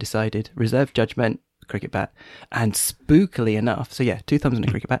for undecided. Reserve judgment, cricket bat. And spookily enough, so yeah, 2 thumbs and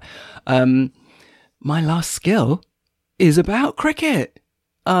a cricket bat. My last skill is about cricket.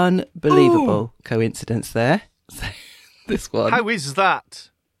 Unbelievable coincidence there. So, this one. How is that?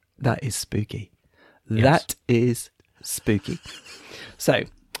 That is spooky. Yes. That is spooky. So,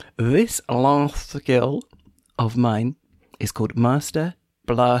 this last skill of mine is called Master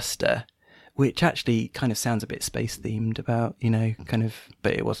Blaster, which actually kind of sounds a bit space themed about, kind of,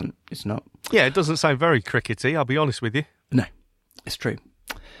 but it wasn't. It's not. Yeah, it doesn't sound very crickety, I'll be honest with you. No, it's true.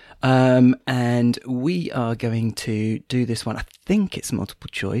 And we are going to do this one. I think it's multiple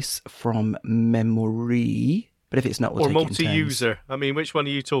choice from memory, but if it's not, we'll take it in turns. Or multi-user. I mean, which one are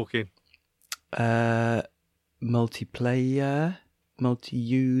you talking? Multiplayer,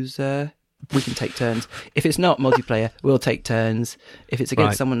 multi-user. We can take turns. If it's not multiplayer, we'll take turns. If it's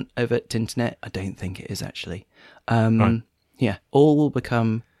against someone over at internet, I don't think it is actually. Yeah, all will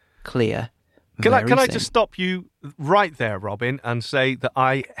become clear. Can I just stop you right there, Robin, and say that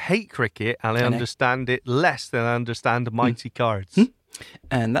I hate cricket and I understand it less than I understand mighty cards.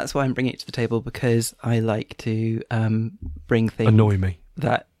 And that's why I'm bringing it to the table, because I like to bring things annoy me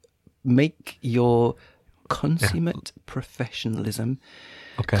that make your consummate professionalism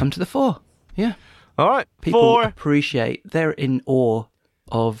come to the fore. Yeah. All right. People appreciate, they're in awe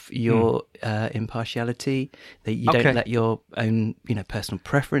of your impartiality, that you don't let your own, personal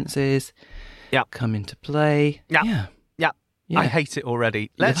preferences come into play. Yeah. I hate it already.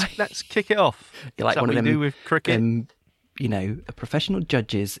 Let's kick it off. You're like one of them, do with cricket. Professional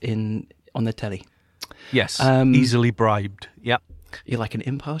judges on the telly. Yes, easily bribed. Yep. You're like an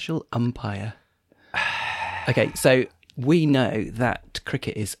impartial umpire. Okay, so we know that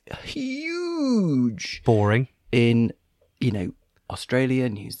cricket is huge. Boring. In, Australia,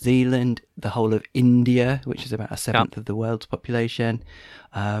 New Zealand, the whole of India, which is about a seventh of the world's population,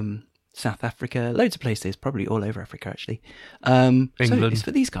 South Africa, loads of places, probably all over Africa, actually. England. So it's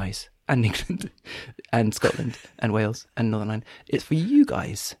for these guys, and England, and Scotland, and Wales, and Northern Ireland. It's for you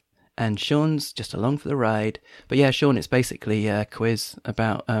guys. And Sean's just along for the ride. But yeah, Sean, it's basically a quiz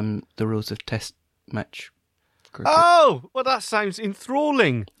about the rules of test match cricket. Oh, well, that sounds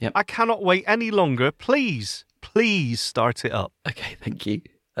enthralling. Yep. I cannot wait any longer. Please start it up. Okay, thank you.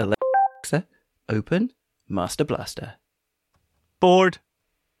 Alexa, open Master Blaster. Board.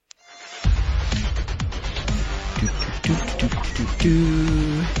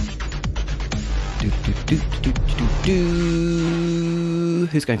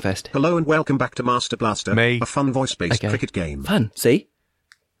 Who's going first? Hello and welcome back to Master Blaster, Me. a fun voice-based cricket game. Fun, see?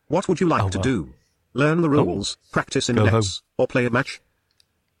 What would you like to do? Learn the rules, practice in the nets, or play a match?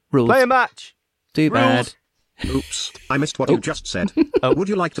 Rules. Play a match. Too bad. Oops, I missed what you just said. Would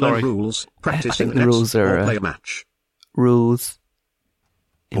you like to learn rules, practice in the nets, rules are, or play a match? Rules.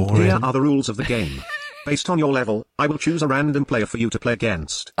 Boring. Here are the rules of the game. Based on your level, I will choose a random player for you to play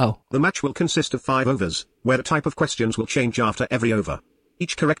against. The match will consist of 5 overs, where the type of questions will change after every over.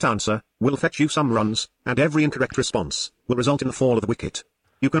 Each correct answer will fetch you some runs, and every incorrect response will result in the fall of the wicket.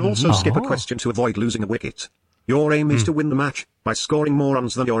 You can also skip a question to avoid losing a wicket. Your aim is to win the match by scoring more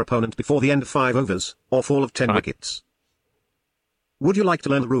runs than your opponent before the end of 5 overs, or fall of 10 wickets. Would you like to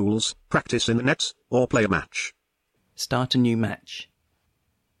learn the rules, practice in the nets, or play a match? Start a new match.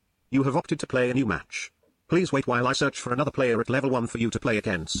 You have opted to play a new match. Please wait while I search for another player at level 1 for you to play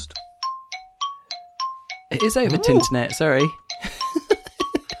against. It is over Tinternet, sorry.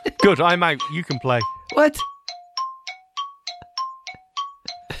 Good, I'm out. You can play. What?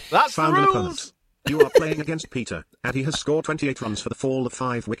 That's Found the an rules. opponent. You are playing against Peter, and he has scored 28 runs for the fall of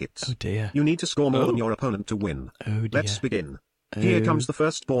 5 wickets. Oh dear. You need to score more than your opponent to win. Oh dear. Let's begin. Here comes the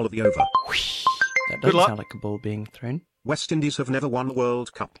first ball of the over. That doesn't sound like a ball being thrown. West Indies have never won the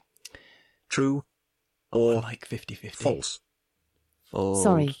World Cup. True or like 50-50. False? False.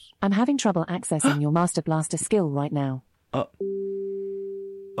 Sorry, I'm having trouble accessing your Master Blaster skill right now.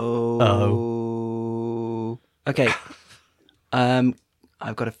 Okay.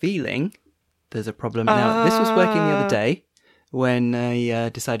 I've got a feeling there's a problem. Now, this was working the other day when I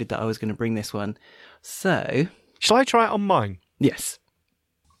decided that I was going to bring this one. So... Shall I try it on mine? Yes.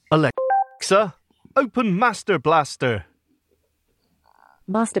 Alexa, open Master Blaster.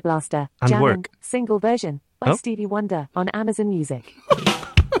 Master Blaster, And Jamming, work. single version by Stevie Wonder on Amazon Music.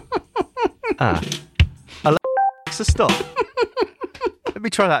 Alexa, stop. Let me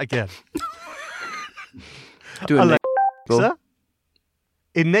try that again. Do a Alexa,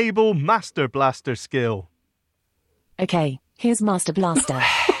 enable Master Blaster skill. Okay, here's Master Blaster.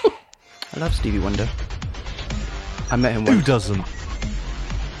 I love Stevie Wonder. I met him Who once. doesn't?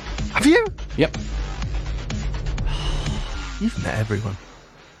 Have you? Yep. You've met everyone.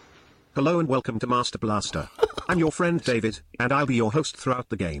 Hello and welcome to Master Blaster. I'm your friend David, and I'll be your host throughout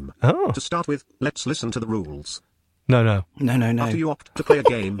the game. To start with, let's listen to the rules. No. After you opt to play a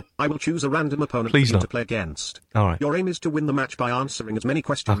game, I will choose a random opponent for you to play against. All right. Your aim is to win the match by answering as many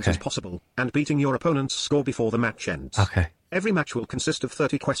questions as possible, and beating your opponent's score before the match ends. Okay. Every match will consist of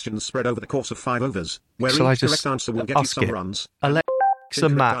 30 questions spread over the course of 5 overs, where Shall I each just- correct answer will get I'll you some skip. runs. Alexa,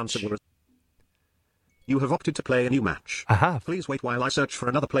 Incorrect match. answer will You have opted to play a new match. I have. Please wait while I search for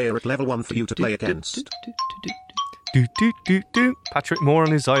another player at level 1 for you to play against. Do. Patrick Moore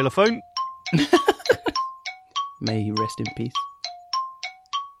on his xylophone. May he rest in peace.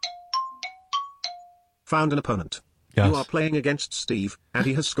 Found an opponent. Yes. You are playing against Steve, and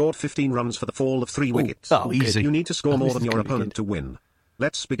he has scored 15 runs for the fall of 3 wickets. Oh, easy. You need to score more this than is your gonna be opponent good. to win.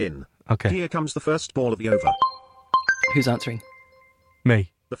 Let's begin. Okay. Here comes the first ball of the over. Who's answering?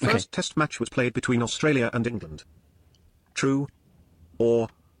 Me. The first test match was played between Australia and England. True or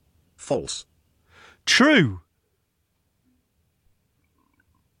false? True.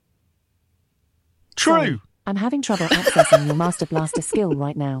 Sorry, I'm having trouble accessing your Master Blaster skill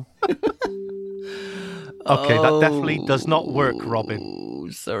right now. Okay, that definitely does not work, Robin.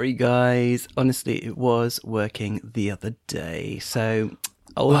 sorry, guys. Honestly, it was working the other day. So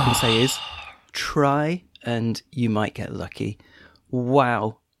all I can say is try and you might get lucky.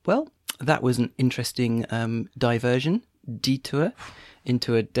 Wow. Well, that was an interesting detour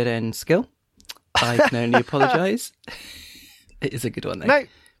into a dead-end skill. I can only apologise. It is a good one, though. No,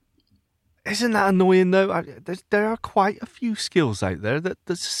 isn't that annoying, though? There are quite a few skills out there that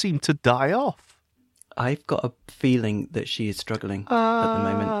seem to die off. I've got a feeling that she is struggling at the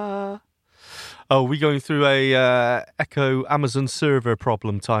moment. Oh, we're going through a Echo Amazon server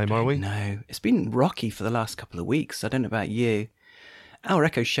problem time, are we? No, it's been rocky for the last couple of weeks. I don't know about you. Our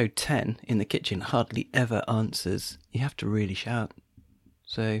Echo Show 10 in the kitchen hardly ever answers. You have to really shout.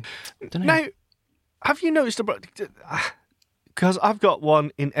 So, I don't know. Now, have you noticed about... Because I've got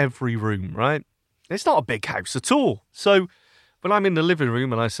one in every room, right? It's not a big house at all. So, when I'm in the living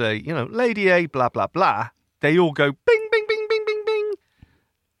room and I say, Lady A, blah, blah, blah, they all go bing, bing, bing, bing, bing, bing.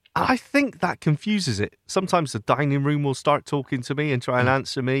 I think that confuses it. Sometimes the dining room will start talking to me and try and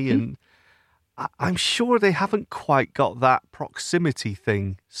answer me, and I'm sure they haven't quite got that proximity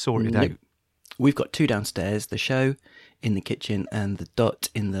thing sorted out. We've got 2 downstairs, the show in the kitchen and the dot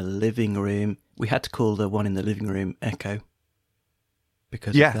in the living room. We had to call the one in the living room Echo.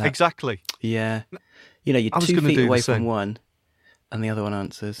 Because of that. Exactly. Yeah. You're 2 feet away from one and the other one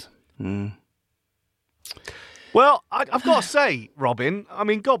answers. Well, I've got to say, Robin, I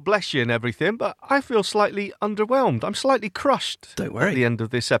mean, God bless you and everything, but I feel slightly underwhelmed. I'm slightly crushed. Don't worry. At the end of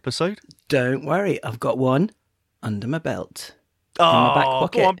this episode. Don't worry. I've got one under my belt. Oh, in my back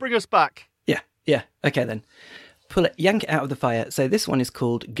pocket. Go on, bring us back. Yeah. Okay, then. Pull it, yank it out of the fire. So this one is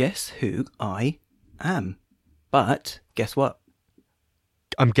called Guess Who I Am. But guess what?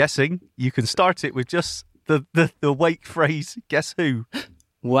 I'm guessing you can start it with just the wake phrase, guess who?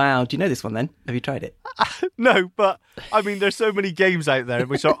 Wow, do you know this one then? Have you tried it? No, but I mean, there's so many games out there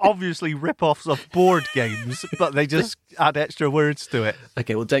which are obviously rip-offs of board games, but they just add extra words to it.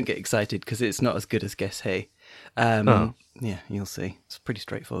 Okay, well, don't get excited because it's not as good as Guess Who. Yeah, you'll see. It's pretty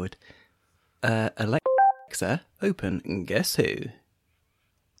straightforward. Alexa, open and Guess Who?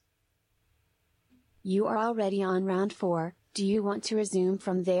 You are already on round 4. Do you want to resume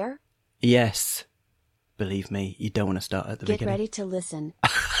from there? Yes. Believe me, you don't want to start at the beginning. Get ready to listen.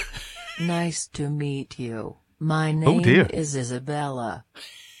 Nice to meet you. My name is Isabella.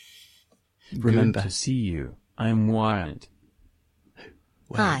 Remember. Good to see you. I'm Wyatt.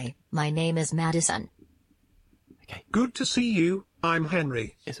 Hi, my name is Madison. Okay. Good to see you. I'm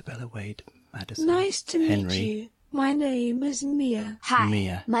Henry. Isabella, Wade, Madison. Nice to Henry. meet you. My name is Mia. Hi,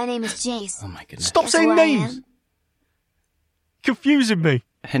 Mia. my name is Jace. Oh my goodness. Stop saying names! Confusing me.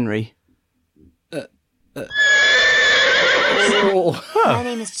 Henry. My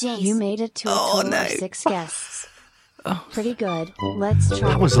name is Jace. You made it to a total of 6 guests. Pretty good. Let's try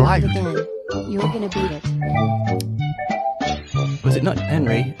That was this round live. again. You're gonna beat it. Was it not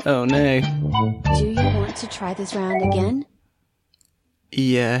Henry? Oh no. Do you want to try this round again?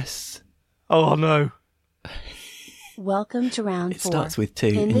 Yes. Oh no. Welcome to round 4. It starts with 2,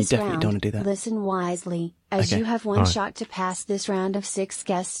 In and you this definitely round, don't want to do that. listen wisely, as Okay. you have one All right. shot to pass this round of 6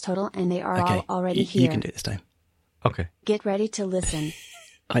 guests total, and they are Okay. all already You here. can do it this time. Okay. Get ready to listen.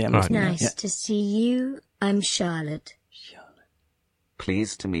 I am Right. listening. Nice Yeah. to see you. I'm Charlotte.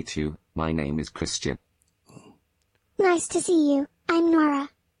 Pleased to meet you. My name is Christian. Nice to see you. I'm Nora.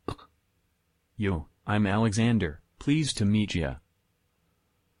 Yo, I'm Alexander. Pleased to meet ya.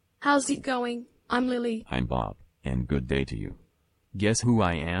 How's it going? I'm Lily. I'm Bob, and good day to you. Guess who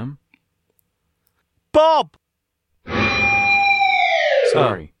I am? Bob!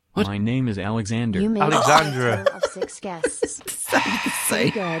 Sorry, What? my name is Alexander. You made Alexandra. a total of 6 guests. Sounded the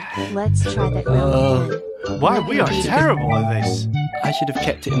Pretty same. good. Let's try that round again. Wow, we are terrible at this. I should have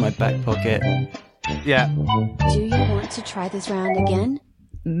kept it in my back pocket. Yeah, Do you want to try this round again?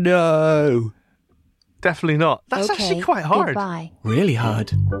 No. definitely not. That's okay. actually quite hard. Goodbye. Really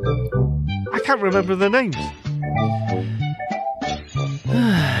hard. I can't remember the names.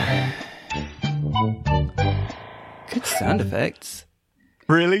 Good sound effects.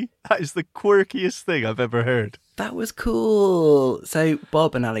 Really? That is the quirkiest thing I've ever heard. That was cool. So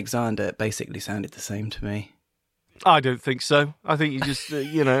Bob and Alexander basically sounded the same to me. I don't think so. I think you just,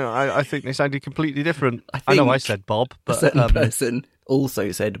 I think they sounded completely different. I know I think said Bob, A but certain person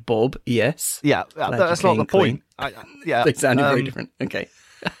also said Bob, yes. yeah, Glad that's you not the came point. Yeah, They sounded very different. Okay.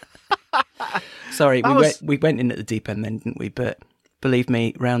 Sorry, we went in at the deep end then, didn't we? But believe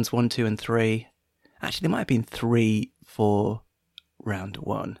me, rounds 1, 2, and 3. Actually, there might have been 3 for round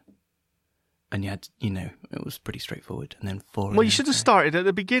 1. And you had, it was pretty straightforward. And then 4. Well, you should have started at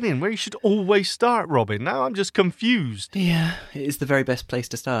the beginning, where you should always start, Robin. Now I'm just confused. Yeah, it is the very best place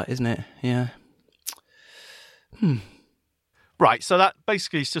to start, isn't it? Yeah. Right, so that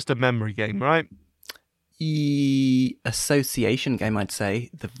basically is just a memory game, right? Association game, I'd say.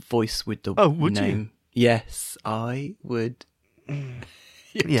 The voice with the name. Would you? Yes, I would.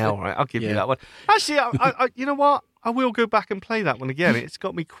 Yeah, all right, I'll give you that one. Actually, I you know what? I will go back and play that one again. It's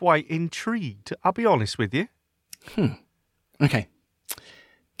got me quite intrigued. I'll be honest with you. Okay.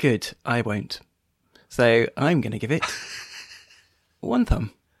 Good. I won't. So I'm going to give it 1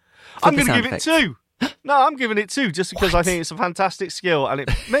 thumb. I'm going to give it 2. No, I'm giving it 2 just because I think it's a fantastic skill, and it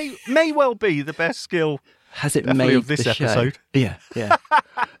may well be the best skill. Has it made of this episode? Yeah.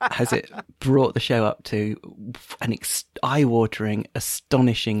 Has it brought the show up to an eye-watering,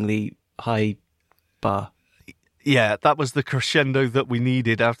 astonishingly high bar? Yeah, that was the crescendo that we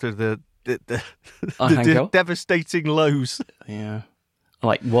needed after the devastating lows. Yeah.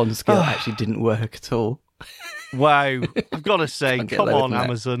 Like one skill actually didn't work at all. Wow. I've got to say, come on,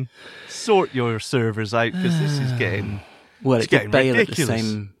 Amazon. Sort your servers out, because this is getting Well, it's it did getting bail ridiculous. at the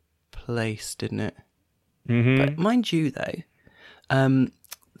same place, didn't it? Mm-hmm. But mind you, though,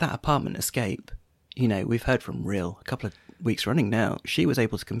 that apartment escape, we've heard from Real a couple of weeks running now. She was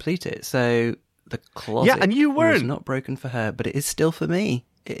able to complete it, so the closet and you weren't. was not broken for her, but it is still for me.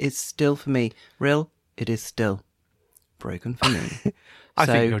 It is still for me. Real, it is still broken for me. I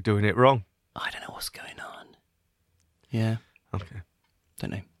think you're doing it wrong. I don't know what's going on. Yeah. Okay.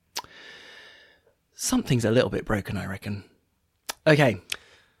 Don't know. Something's a little bit broken, I reckon. Okay.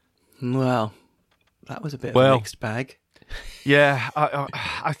 Well, that was a bit of a mixed bag. Yeah,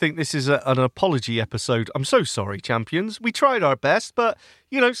 I think this is an apology episode. I'm so sorry, champions. We tried our best, but,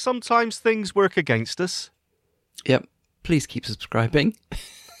 sometimes things work against us. Yep. Please keep subscribing.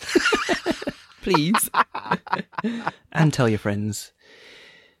 Please. And tell your friends.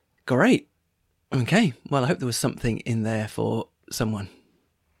 Great. Okay. Well, I hope there was something in there for someone.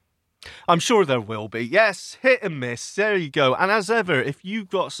 I'm sure there will be. Yes, hit and miss. There you go. And as ever, if you've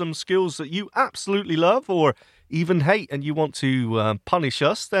got some skills that you absolutely love or even hate and you want to punish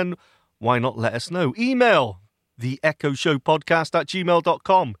us, then why not let us know? Email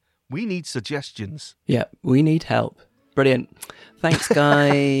theechoshowpodcast@gmail.com. We need suggestions. Yeah, we need help. Brilliant. Thanks,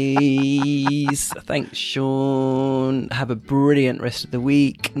 guys. Thanks, Sean. Have a brilliant rest of the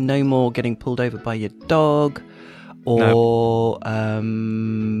week. No more getting pulled over by your dog or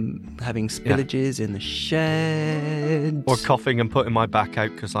having spillages in the shed. Or coughing and putting my back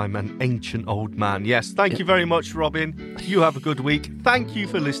out because I'm an ancient old man. Yes, thank you very much, Robin. You have a good week. Thank you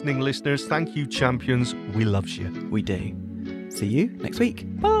for listening, listeners. Thank you, champions. We love you. We do. See you next week.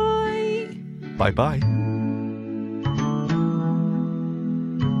 Bye. Bye-bye.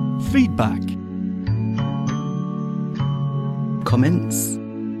 Feedback. Comments.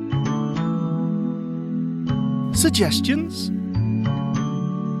 Suggestions.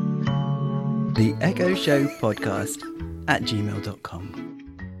 The Echo Show Podcast @gmail.com.